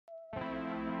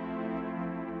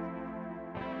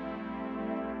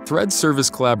Thread's service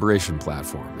collaboration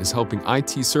platform is helping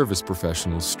IT service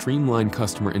professionals streamline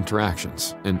customer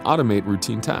interactions and automate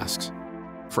routine tasks.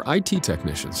 For IT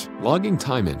technicians, logging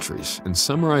time entries and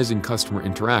summarizing customer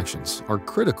interactions are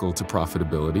critical to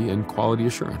profitability and quality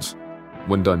assurance.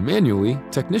 When done manually,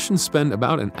 technicians spend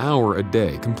about an hour a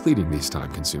day completing these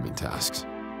time-consuming tasks.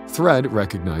 Thread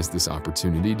recognized this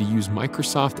opportunity to use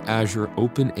Microsoft Azure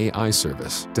OpenAI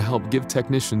Service to help give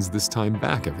technicians this time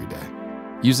back every day.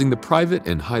 Using the private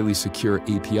and highly secure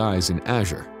APIs in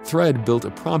Azure, Thread built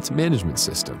a prompt management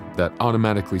system that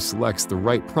automatically selects the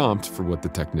right prompt for what the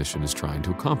technician is trying to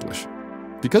accomplish.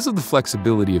 Because of the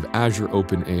flexibility of Azure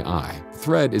OpenAI,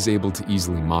 Thread is able to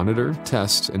easily monitor,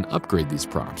 test, and upgrade these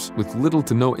prompts with little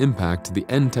to no impact to the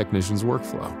end technician's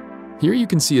workflow. Here you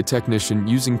can see a technician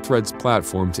using Thread's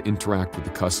platform to interact with the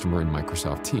customer in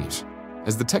Microsoft Teams.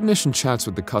 As the technician chats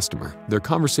with the customer, their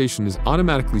conversation is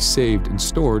automatically saved and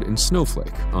stored in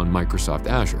Snowflake on Microsoft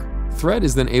Azure. Thread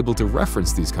is then able to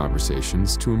reference these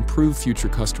conversations to improve future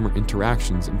customer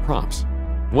interactions and prompts.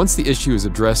 Once the issue is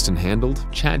addressed and handled,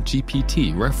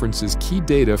 ChatGPT references key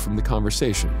data from the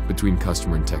conversation between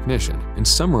customer and technician and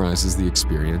summarizes the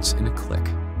experience in a click.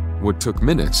 What took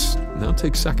minutes now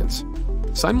takes seconds.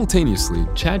 Simultaneously,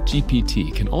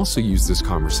 ChatGPT can also use this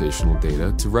conversational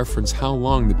data to reference how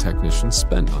long the technician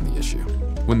spent on the issue.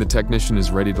 When the technician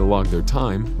is ready to log their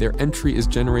time, their entry is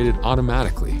generated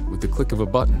automatically with the click of a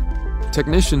button.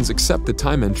 Technicians accept the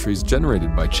time entries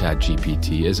generated by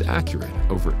ChatGPT as accurate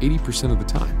over 80% of the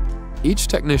time. Each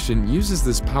technician uses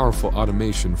this powerful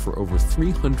automation for over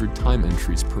 300 time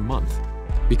entries per month.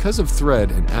 Because of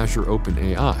Thread and Azure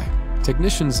OpenAI,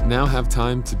 technicians now have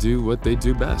time to do what they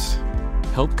do best: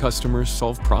 help customers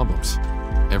solve problems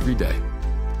every day.